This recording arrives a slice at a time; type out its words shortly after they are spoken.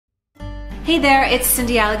Hey there, it's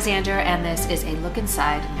Cindy Alexander, and this is a look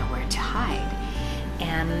inside Nowhere to Hide.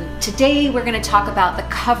 And today we're going to talk about the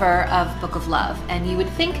cover of Book of Love. And you would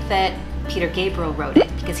think that Peter Gabriel wrote it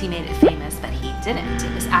because he made it famous, but he didn't.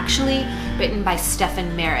 It was actually written by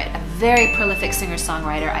Stephen Merritt, a very prolific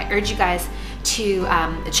singer-songwriter. I urge you guys to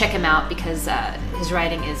check him out because his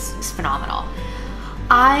writing is phenomenal.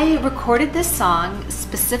 I recorded this song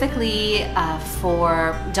specifically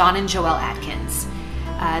for Don and Joelle Atkins.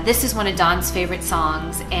 This is one of Don's favorite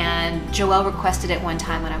songs, and Joelle requested it one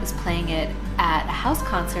time when I was playing it at a house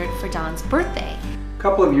concert for Don's birthday. A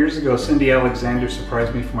couple of years ago, Cindy Alexander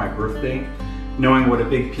surprised me for my birthday. Knowing what a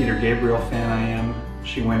big Peter Gabriel fan I am,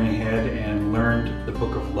 she went ahead and learned the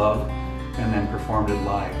Book of Love and then performed it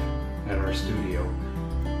live at our studio.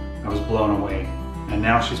 I was blown away. And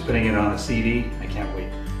now she's putting it on a CD. I can't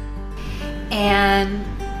wait. And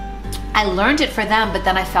I learned it for them, but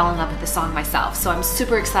then I fell in love with the song myself. So I'm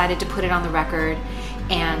super excited to put it on the record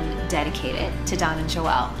and dedicate it to Don and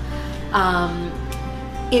Joelle.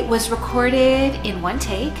 It was recorded in one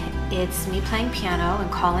take. It's me playing piano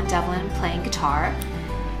and Colin Devlin playing guitar.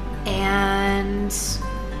 And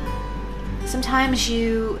sometimes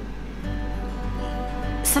you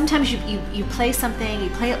play something, you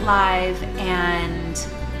play it live, and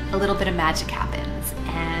a little bit of magic happens.